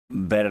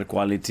better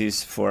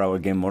qualities for our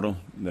game model.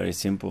 Very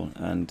simple,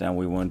 and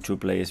we want 2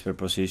 players per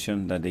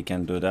position that they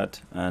can do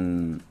that.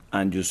 And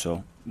you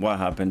saw what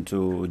happened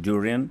to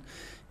Jurien.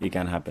 It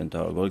can happen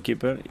to our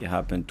goalkeeper. It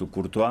happened to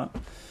Courtois.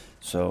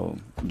 So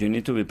you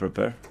need to be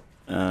prepared.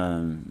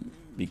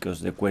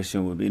 Because the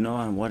question would be, no,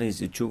 and what is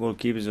the 2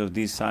 goalkeepers of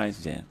this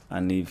size? Yeah,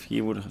 and if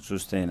he would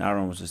sustain,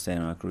 Aaron would sustain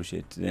on a cruise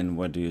ship, then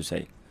what do you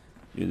say?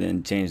 You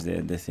then change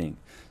the thing.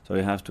 So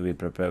we have to be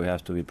prepared, we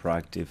have to be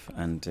proactive,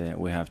 and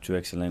we have 2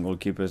 excellent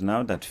goalkeepers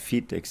now that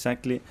fit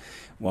exactly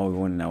what we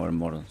want in our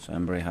model. So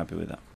I'm very happy with that.